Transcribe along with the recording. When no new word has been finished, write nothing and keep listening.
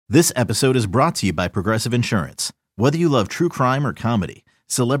This episode is brought to you by Progressive Insurance. Whether you love true crime or comedy,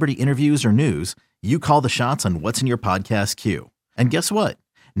 celebrity interviews or news, you call the shots on what's in your podcast queue. And guess what?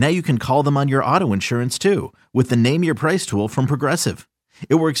 Now you can call them on your auto insurance too with the Name Your Price tool from Progressive.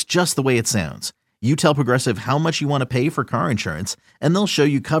 It works just the way it sounds. You tell Progressive how much you want to pay for car insurance, and they'll show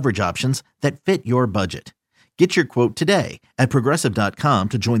you coverage options that fit your budget. Get your quote today at Progressive.com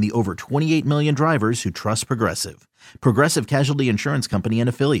to join the over 28 million drivers who trust Progressive. Progressive Casualty Insurance Company and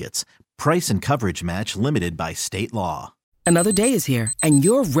Affiliates. Price and coverage match limited by state law. Another day is here, and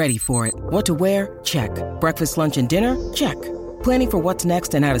you're ready for it. What to wear? Check. Breakfast, lunch, and dinner? Check. Planning for what's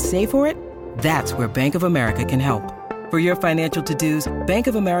next and how to save for it? That's where Bank of America can help. For your financial to-dos, Bank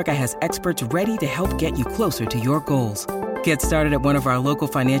of America has experts ready to help get you closer to your goals. Get started at one of our local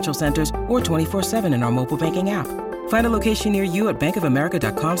financial centers or 24/7 in our mobile banking app. Find a location near you at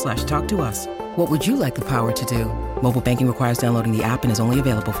bankofamerica.com/talktous. What would you like the power to do? Mobile banking requires downloading the app and is only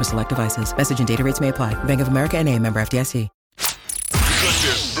available for select devices. Message and data rates may apply. Bank of America N.A., member FDIC.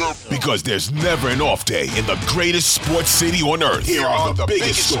 Because there's never an off day in the greatest sports city on earth. Here are the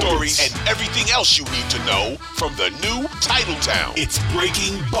biggest stories and everything else you need to know from the new Titletown. It's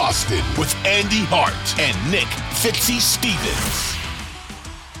Breaking Boston with Andy Hart and Nick Fitzy Stevens.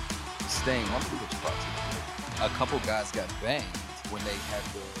 Staying on the spot, a couple guys got banged when they had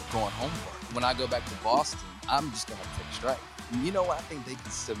the going home party. When I go back to Boston, I'm just going to take a strike. You know what? I think they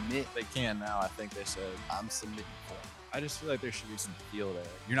can submit. They can now. I think they said, I'm submitting for them. I just feel like there should be some feel there.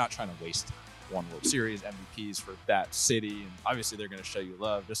 You're not trying to waste one World Series MVPs for that city. And obviously, they're going to show you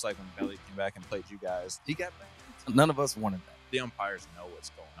love, just like when Belly came back and played you guys. He got banged. None of us wanted that. The umpires know what's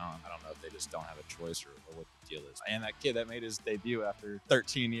going on. I don't know if they just don't have a choice or what the deal is. And that kid that made his debut after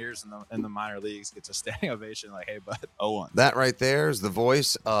 13 years in the minor leagues gets a standing ovation like, hey, bud, 0-1. That right there is the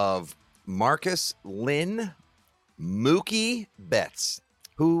voice of Marcus Lynn Mookie Betts,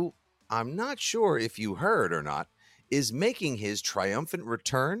 who I'm not sure if you heard or not, is making his triumphant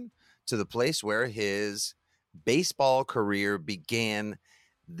return to the place where his baseball career began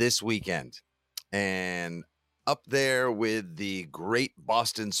this weekend. And up there with the great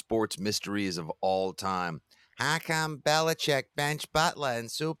Boston sports mysteries of all time, how come Belichick bench Butler in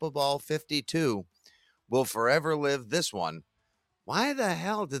Super Bowl 52 will forever live this one? Why the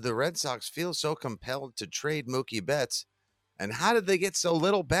hell did the Red Sox feel so compelled to trade Mookie Betts? And how did they get so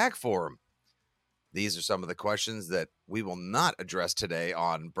little back for him? These are some of the questions that we will not address today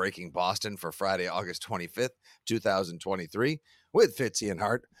on Breaking Boston for Friday, August 25th, 2023 with Fitzy and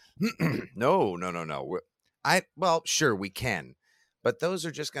Hart. No. Well, sure, we can. But those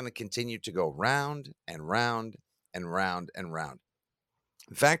are just going to continue to go round and round and round and round.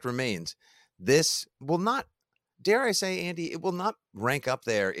 The fact remains, this will not, dare I say, Andy, it will not rank up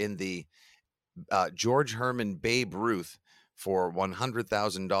there in the George Herman Babe Ruth for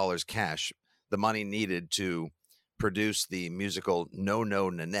 $100,000 cash, the money needed to produce the musical No No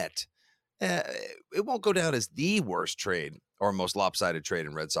Nanette. It won't go down as the worst trade or most lopsided trade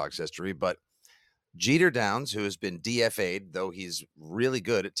in Red Sox history, but Jeter Downs, who has been DFA'd, though he's really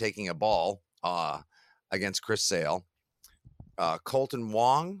good at taking a ball against Chris Sale, Colton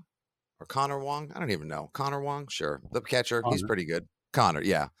Wong or Connor Wong, I don't even know. Connor Wong, sure. The catcher, Connor. He's pretty good. Connor,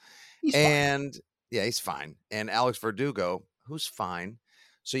 yeah. He's fine. Yeah, he's fine. And Alex Verdugo, who's fine.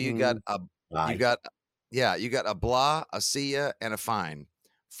 So you got a blah, a see ya, and a fine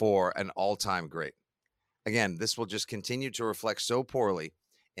for an all-time great. Again, this will just continue to reflect so poorly.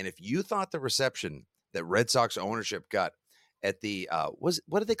 And if you thought the reception that Red Sox ownership got at the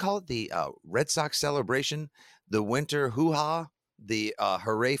what did they call it? The Red Sox celebration, the winter hoo-ha, the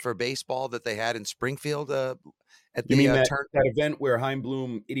hooray for baseball that they had in Springfield at the that event where Chaim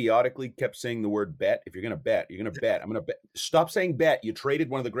Bloom idiotically kept saying the word bet? If you're going to bet, you're going to bet. I'm going to bet. Stop saying bet. You traded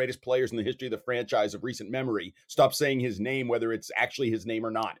one of the greatest players in the history of the franchise of recent memory. Stop saying his name, whether it's actually his name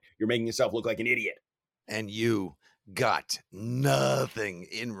or not. You're making yourself look like an idiot. And you got nothing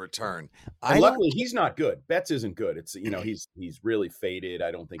in return. Luckily, he's not good. Betts isn't good. It's he's really faded.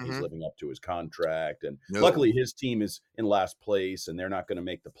 I don't think he's living up to his contract. And luckily, his team is in last place, and they're not going to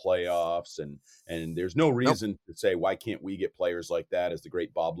make the playoffs. And there's no reason to say why can't we get players like that, as the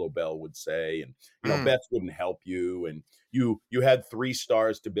great Bob Lobel would say. And Betts wouldn't help you. And you had 3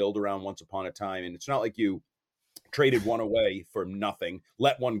 stars to build around once upon a time, and it's not like you traded one away for nothing,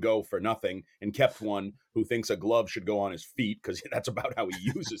 let one go for nothing, and kept one who thinks a glove should go on his feet because that's about how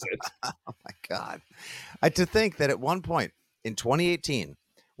he uses it. Oh, my God. To think that at one point in 2018,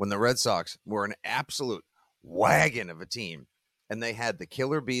 when the Red Sox were an absolute wagon of a team and they had the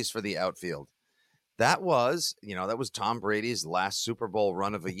killer bees for the outfield, that was Tom Brady's last Super Bowl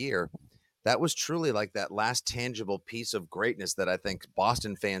run of a year. that was truly like that last tangible piece of greatness that I think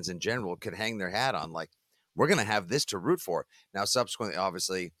Boston fans in general could hang their hat on. Like, we're going to have this to root for. Now, subsequently,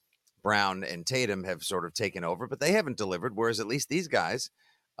 obviously, Brown and Tatum have sort of taken over, but they haven't delivered, whereas at least these guys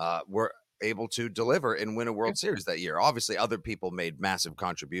were able to deliver and win a World Series that year. Obviously, other people made massive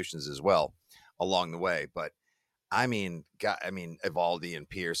contributions as well along the way, but Evaldi and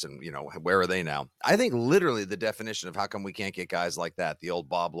Pierce and, where are they now? I think literally the definition of how come we can't get guys like that, the old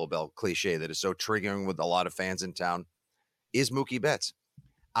Bob Lobel cliche that is so triggering with a lot of fans in town, is Mookie Betts.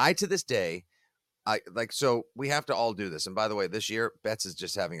 To this day, so we have to all do this. And by the way, this year, Betts is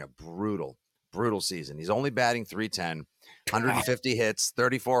just having a brutal season. He's only batting .310, 150 hits,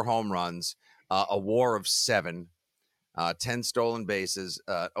 34 home runs, a WAR of 7. 10 stolen bases,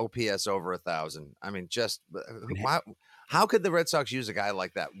 OPS over 1,000. I mean, how could the Red Sox use a guy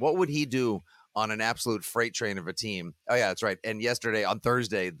like that? What would he do on an absolute freight train of a team? Oh, yeah, that's right. And yesterday, on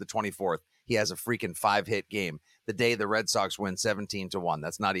Thursday, the 24th, he has a freaking 5-hit game. The day the Red Sox win 17-1.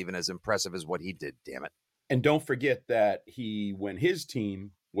 That's not even as impressive as what he did, damn it. And don't forget that when his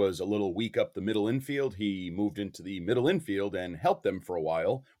team was a little weak up the middle infield, he moved into the middle infield and helped them for a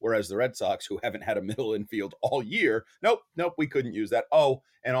while. Whereas the Red Sox, who haven't had a middle infield all year, nope, we couldn't use that. Oh,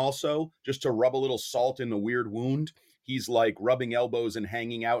 and also, just to rub a little salt in the weird wound, he's like rubbing elbows and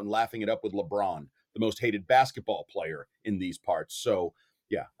hanging out and laughing it up with LeBron, the most hated basketball player in these parts. So,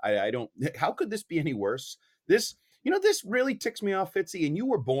 yeah, I don't, how could this be any worse? This really ticks me off, Fitzy, and you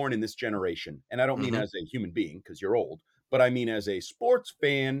were born in this generation. And I don't mean as a human being, because you're old, but I mean as a sports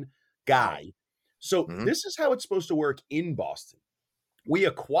fan guy. So this is how it's supposed to work in Boston. We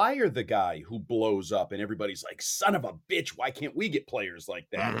acquire the guy who blows up and everybody's like, son of a bitch, why can't we get players like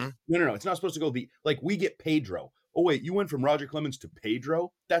that? No. It's not supposed to go we get Pedro. Oh, wait, you went from Roger Clemens to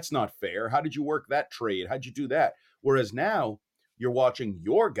Pedro? That's not fair. How did you work that trade? How'd you do that? Whereas now you're watching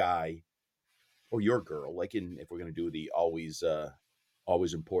your guy or your girl, if we're going to do the always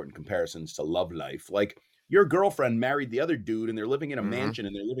important comparisons to love life, like your girlfriend married the other dude and they're living in a mansion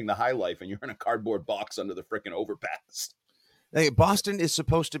and they're living the high life and you're in a cardboard box under the freaking overpass. Hey, Boston is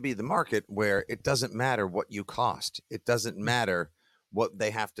supposed to be the market where it doesn't matter what you cost. It doesn't matter what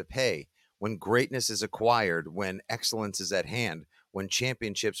they have to pay. When greatness is acquired, when excellence is at hand, when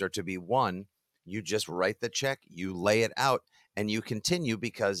championships are to be won, you just write the check, you lay it out, and you continue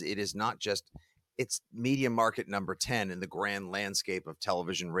because it is not just, it's media market number 10 in the grand landscape of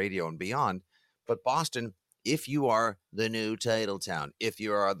television, radio, and beyond. But Boston, if you are the new title town, if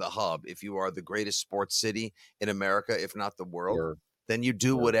you are the hub, if you are the greatest sports city in America, if not the world, then you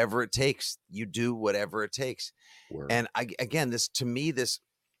do whatever it takes. You do whatever it takes. And again,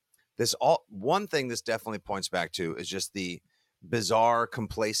 one thing this definitely points back to is just the bizarre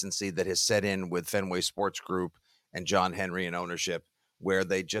complacency that has set in with Fenway Sports Group and John Henry and ownership, where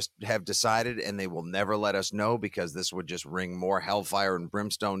they just have decided and they will never let us know because this would just ring more hellfire and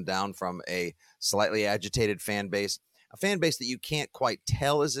brimstone down from a slightly agitated fan base, a fan base that you can't quite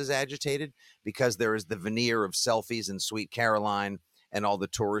tell is as agitated because there is the veneer of selfies in Sweet Caroline and all the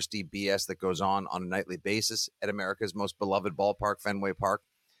touristy BS that goes on a nightly basis at America's most beloved ballpark, Fenway Park.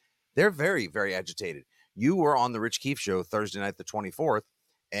 They're very, very agitated. You were on the Rich Keefe show Thursday night, the 24th,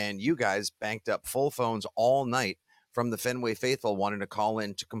 and you guys banked up full phones all night from the Fenway faithful wanting to call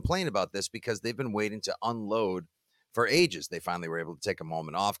in to complain about this because they've been waiting to unload for ages. They finally were able to take a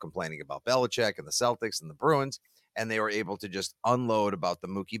moment off complaining about Belichick and the Celtics and the Bruins, and they were able to just unload about the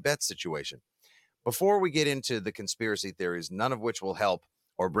Mookie Betts situation. Before we get into the conspiracy theories, none of which will help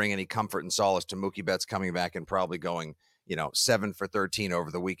or bring any comfort and solace to Mookie Betts coming back and probably going, 7 for 13 over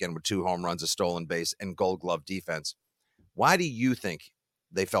the weekend with 2 home runs, a stolen base, and Gold Glove defense. Why do you think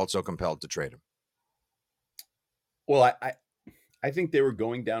they felt so compelled to trade him? Well, I think they were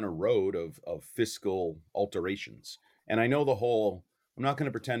going down a road of fiscal alterations. And I know I'm not going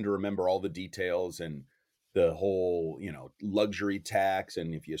to pretend to remember all the details and the whole, luxury tax.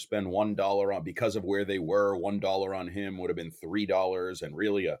 And if you spend $1 on, because of where they were, $1 on him would have been $3, and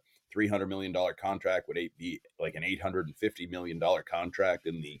really a $300 million contract would be like an $850 million contract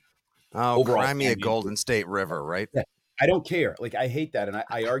in the overall. Cry me a Golden State River, right? Yeah, I don't care. I hate that. And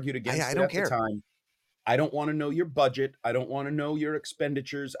I argued against it at the time. I don't want to know your budget. I don't want to know your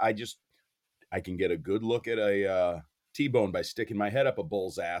expenditures. I can get a good look at a T-bone by sticking my head up a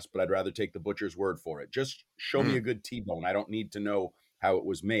bull's ass, but I'd rather take the butcher's word for it. Just show me a good T-bone. I don't need to know how it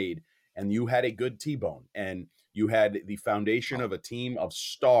was made. And you had a good T-bone, and you had the foundation of a team of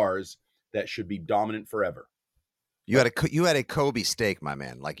stars that should be dominant forever. You had a Kobe steak, my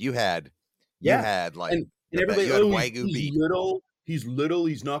man. You had like, and everybody, Wagyu beef. He's little,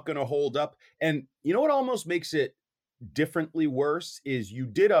 he's not going to hold up. And you know what almost makes it differently worse is you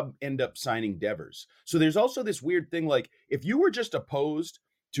did end up signing Devers. So there's also this weird thing, like if you were just opposed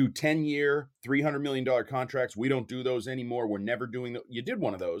to 10-year, $300 million contracts, we don't do those anymore. We're never doing that. You did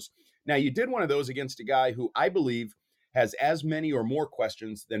one of those. Now you did one of those against a guy who I believe has as many or more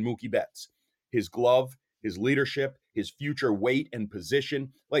questions than Mookie Betts. His glove, his leadership, his future weight and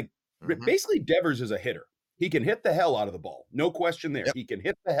position. Like basically Devers is a hitter. He can hit the hell out of the ball. No question there. Yep. He can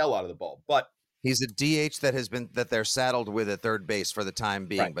hit the hell out of the ball, but he's a DH that they're saddled with at third base for the time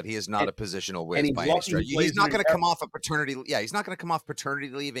being, right. But he is not a positional whiz by any stretch. He's not going to come off a paternity. Yeah, he's not going to come off paternity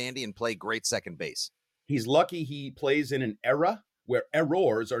leave, Andy, and play great second base. He's lucky he plays in an era where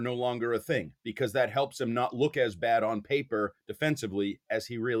errors are no longer a thing, because that helps him not look as bad on paper defensively as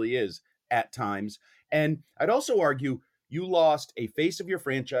he really is at times. And I'd also argue you lost a face of your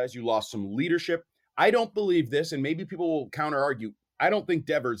franchise. You lost some leadership. I don't believe this, and maybe people will counter argue. I don't think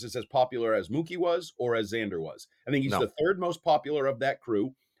Devers is as popular as Mookie was or as Xander was. I think he's the third most popular of that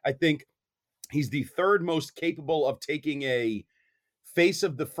crew. I think he's the third most capable of taking a face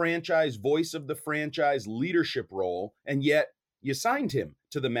of the franchise, voice of the franchise, leadership role, and yet you signed him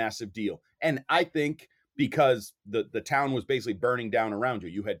to the massive deal. And I think because the town was basically burning down around you.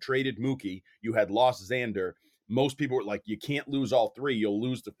 You had traded Mookie, you had lost Xander. Most people were like, you can't lose all three. You'll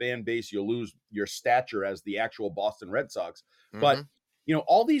lose the fan base. You'll lose your stature as the actual Boston Red Sox. But, you know,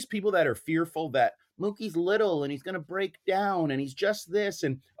 all these people that are fearful that Mookie's little and he's going to break down and he's just this.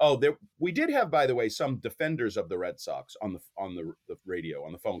 And, we did have, by the way, some defenders of the Red Sox on the radio,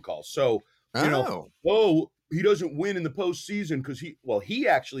 on the phone call. So, he doesn't win in the postseason because he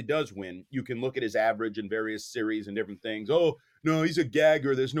actually does win. You can look at his average in various series and different things. Oh, no, he's a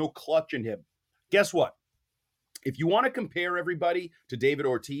gagger. There's no clutch in him. Guess what? If you want to compare everybody to David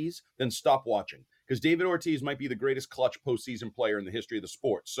Ortiz, then stop watching, because David Ortiz might be the greatest clutch postseason player in the history of the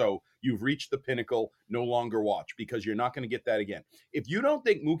sport. So you've reached the pinnacle, no longer watch, because you're not going to get that again. If you don't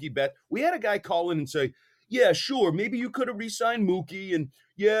think Mookie Betts, we had a guy call in and say, yeah, sure, maybe you could have re-signed Mookie, and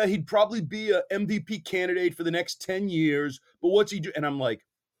yeah, he'd probably be a MVP candidate for the next 10 years, but what's he do? And I'm like,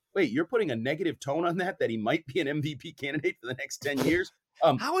 wait, you're putting a negative tone on that he might be an MVP candidate for the next 10 years?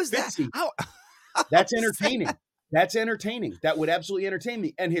 How is that? That's entertaining. That's entertaining. That would absolutely entertain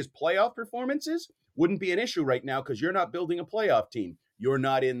me. And his playoff performances wouldn't be an issue right now because you're not building a playoff team. You're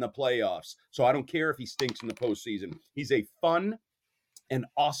not in the playoffs. So I don't care if he stinks in the postseason. He's a fun and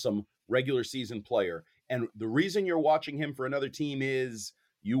awesome regular season player. And the reason you're watching him for another team is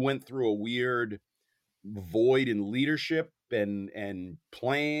you went through a weird void in leadership and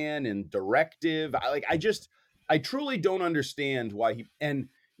plan and directive. I truly don't understand why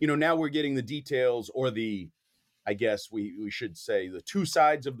now we're getting the details, or I guess we should say the two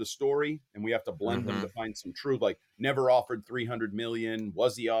sides of the story, and we have to blend them to find some truth. Like, never offered $300 million.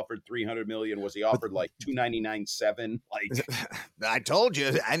 Was he offered $300 million? Was he offered like $299.7? Like, I told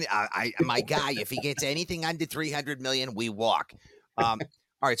you, I my guy, if he gets anything under $300 million, we walk. All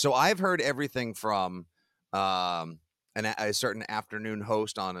right. So I've heard everything from a certain afternoon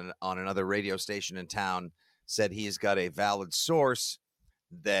host on another radio station in town said he's got a valid source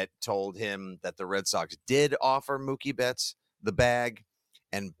that told him that the Red Sox did offer Mookie Betts the bag,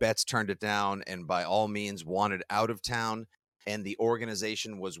 and Betts turned it down and by all means wanted out of town. And the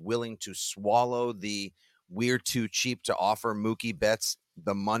organization was willing to swallow the "we're too cheap to offer Mookie Betts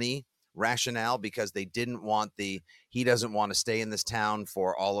the money" rationale, because they didn't want he doesn't want to stay in this town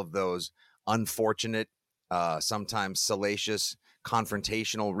for all of those unfortunate, sometimes salacious,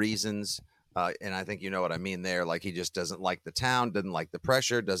 confrontational reasons. And I think you know what I mean there. Like, he just doesn't like the town, doesn't like the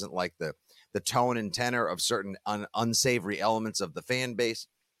pressure, doesn't like the tone and tenor of certain unsavory elements of the fan base.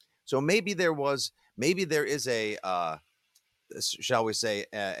 So maybe there is a, shall we say,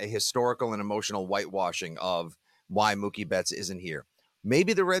 a historical and emotional whitewashing of why Mookie Betts isn't here.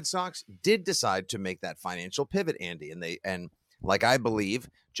 Maybe the Red Sox did decide to make that financial pivot, Andy, and like I believe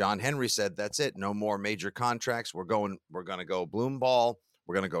John Henry said, that's it. No more major contracts. We're going to go bloom ball.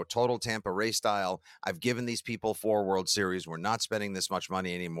 We're going to go total Tampa Ray style. I've given these people 4 World Series. We're not spending this much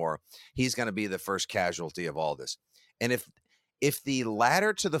money anymore. He's going to be the first casualty of all this. And if the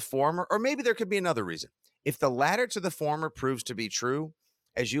latter to the former, or maybe there could be another reason, if the latter to the former proves to be true,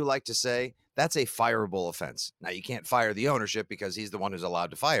 as you like to say, that's a fireable offense. Now, you can't fire the ownership because he's the one who's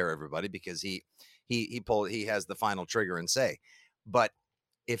allowed to fire everybody, because he has the final trigger and say. But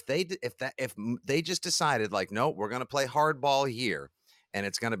if they just decided, like, no, we're going to play hardball here, and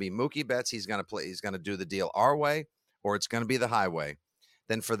it's going to be Mookie Betts, he's going to do the deal our way, or it's going to be the highway,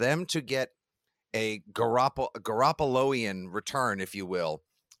 then for them to get a Garoppoloian return, if you will,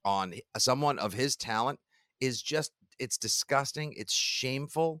 on someone of his talent is just, it's disgusting. It's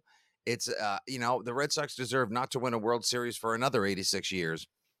shameful. It's the Red Sox deserve not to win a World Series for another 86 years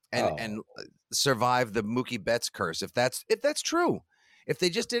and survive the Mookie Betts curse. If that's true, if they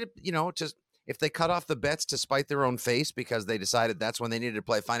just did it, if they cut off the bets to spite their own face because they decided that's when they needed to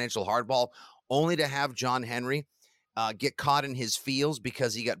play financial hardball, only to have John Henry get caught in his feels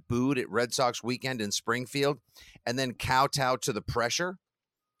because he got booed at Red Sox weekend in Springfield, and then kowtow to the pressure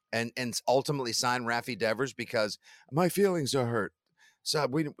and ultimately sign Raffy Devers because my feelings are hurt. So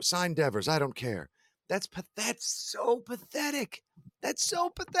we signed Devers. I don't care. That's so pathetic. That's so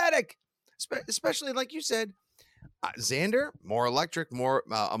pathetic. Especially like you said, Xander, more electric,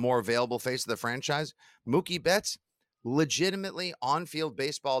 a more available face of the franchise. Mookie Betts, legitimately on-field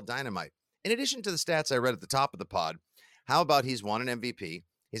baseball dynamite. In addition to the stats I read at the top of the pod, how about he's won an MVP?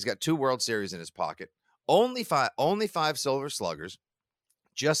 He's got 2 World Series in his pocket. Only five Silver Sluggers,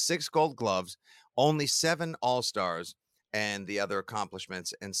 just 6 Gold Gloves, only 7 All-Stars, and the other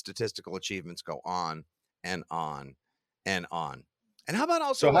accomplishments and statistical achievements go on and on and on. And how about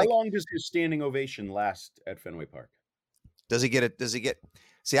also? So how long does his standing ovation last at Fenway Park? Does he get it?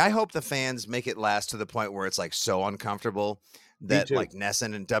 See, I hope the fans make it last to the point where it's like so uncomfortable that like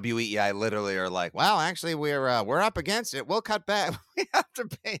Nesson and WEI literally are like, well, actually we're up against it. We'll cut back. We have to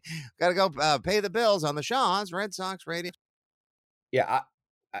pay. Got to go pay the bills on the Shaw's Red Sox radio. Yeah,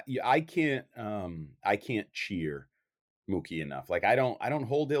 I can't cheer Mookie enough. Like I don't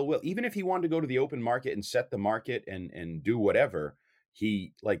hold ill will. Even if he wanted to go to the open market and set the market and do whatever,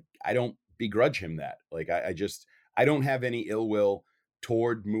 I don't begrudge him that. Like I don't have any ill will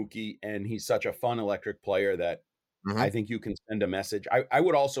toward Mookie, and he's such a fun electric player that I think you can send a message. I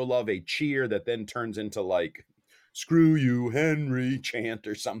would also love a cheer that then turns into like screw you Henry chant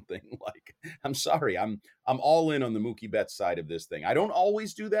or something. Like, I'm sorry, I'm all in on the Mookie Betts side of this thing. I don't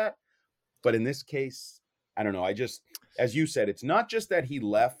always do that, but in this case, I don't know. I just, as you said, it's not just that he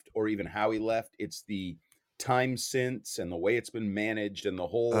left or even how he left. It's the time since and the way it's been managed and the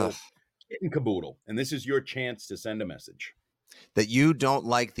whole kit and caboodle. And this is your chance to send a message. That you don't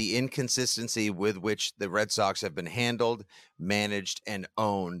like the inconsistency with which the Red Sox have been handled, managed, and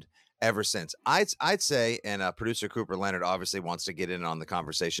owned ever since. I'd say, and producer Cooper Leonard obviously wants to get in on the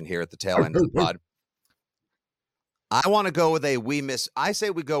conversation here at the tail end of the pod. I want to go with I say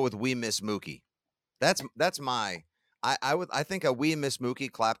we go with we miss Mookie. That's my, I think a we miss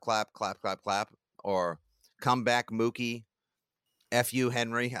Mookie, clap, clap, clap, clap, clap, or come back Mookie, F you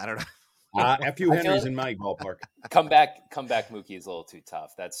Henry. I don't know. F you Henry's in my ballpark. Come back Mookie is a little too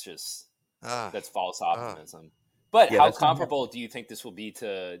tough. That's just that's false optimism. But how comparable do you think this will be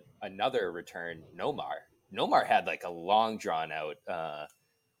to another return, Nomar? Nomar had like a long drawn out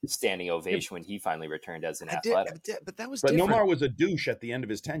standing ovation when he finally returned as an athletic. But that was different. Nomar was a douche at the end of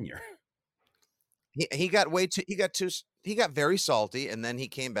his tenure. He got very salty, and then he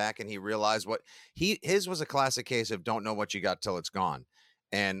came back and he realized his was a classic case of don't know what you got till it's gone.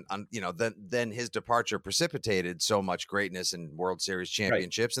 And, then his departure precipitated so much greatness in World Series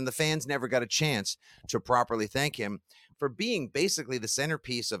championships. Right. And the fans never got a chance to properly thank him for being basically the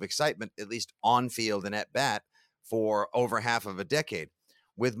centerpiece of excitement, at least on field and at bat, for over half of a decade.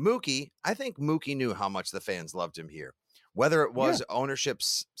 With Mookie, I think Mookie knew how much the fans loved him here, whether it was ownership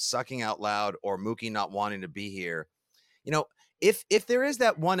sucking out loud or Mookie not wanting to be here. If there is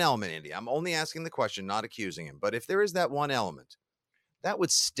that one element, Andy, I'm only asking the question, not accusing him, but if there is that one element, that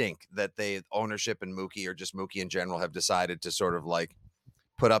would stink that ownership and Mookie, or just Mookie in general, have decided to sort of like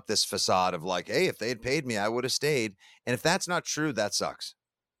put up this facade of like, hey, if they had paid me, I would have stayed. And if that's not true, that sucks.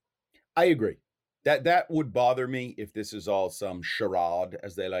 I agree. That would bother me if this is all some charade,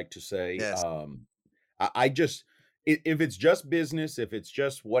 as they like to say. Yes. If it's just business, if it's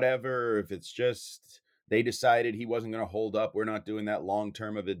just whatever, if it's just they decided he wasn't going to hold up, we're not doing that long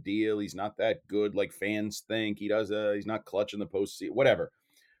term of a deal. He's not that good like fans think. He's not clutching the postseason, whatever.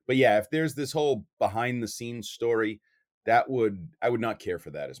 But yeah, if there's this whole behind the scenes story, I would not care for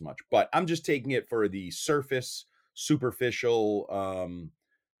that as much. But I'm just taking it for the surface, superficial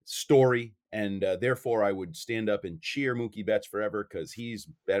story, and therefore I would stand up and cheer Mookie Betts forever because he's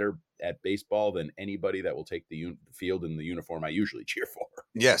better at baseball than anybody that will take the field in the uniform I usually cheer for.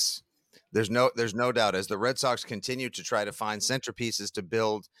 Yes. There's no doubt, as the Red Sox continue to try to find centerpieces to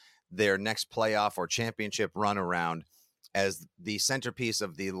build their next playoff or championship run around, as the centerpiece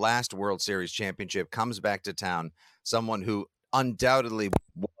of the last World Series championship comes back to town, someone who undoubtedly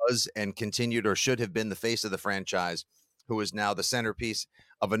was and continued or should have been the face of the franchise, who is now the centerpiece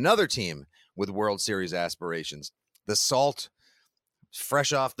of another team with World Series aspirations. The salt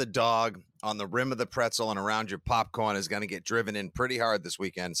fresh off the dog on the rim of the pretzel and around your popcorn is going to get driven in pretty hard this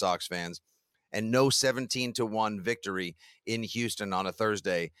weekend, Sox fans, and no 17-1 victory in Houston on a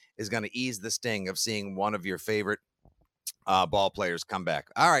Thursday is going to ease the sting of seeing one of your favorite ball players come back.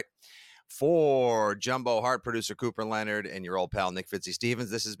 All right. For Jumbo Hart, producer Cooper Leonard, and your old pal Nick Fitzy-Stevens,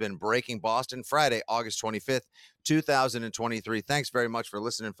 this has been Breaking Boston, Friday, August 25th, 2023. Thanks very much for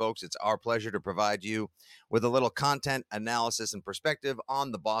listening, folks. It's our pleasure to provide you with a little content, analysis, and perspective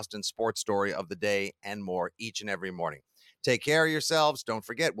on the Boston sports story of the day and more each and every morning. Take care of yourselves. Don't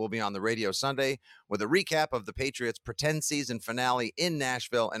forget, we'll be on the radio Sunday with a recap of the Patriots' pretend season finale in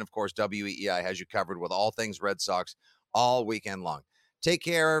Nashville. And, of course, WEEI has you covered with all things Red Sox all weekend long. Take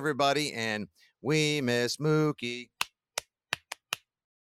care, everybody, and we miss Mookie.